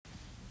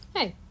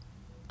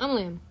I'm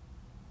Liam.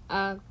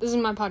 This is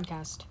my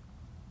podcast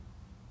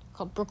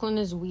called Brooklyn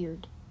is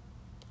Weird.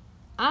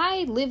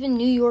 I live in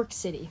New York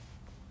City.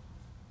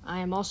 I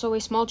am also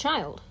a small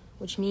child,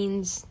 which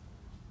means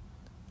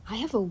I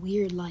have a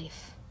weird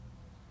life.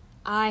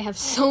 I have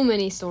so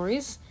many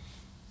stories,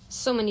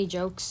 so many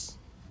jokes.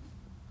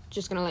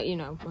 Just gonna let you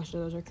know, most of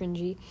those are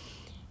cringy,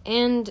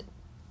 and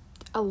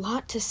a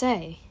lot to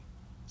say.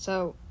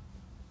 So,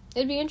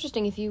 it'd be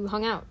interesting if you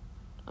hung out.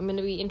 I'm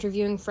gonna be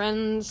interviewing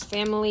friends,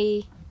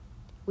 family,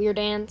 weird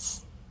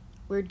aunts,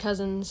 weird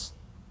cousins,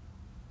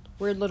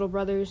 weird little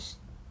brothers.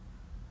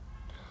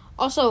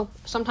 Also,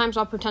 sometimes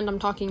I'll pretend I'm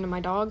talking to my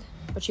dog,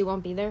 but she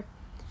won't be there.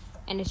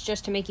 And it's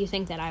just to make you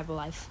think that I have a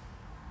life.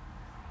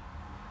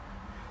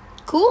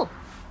 Cool.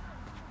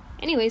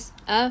 Anyways,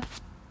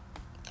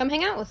 come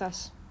hang out with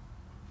us.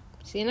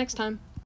 See you next time.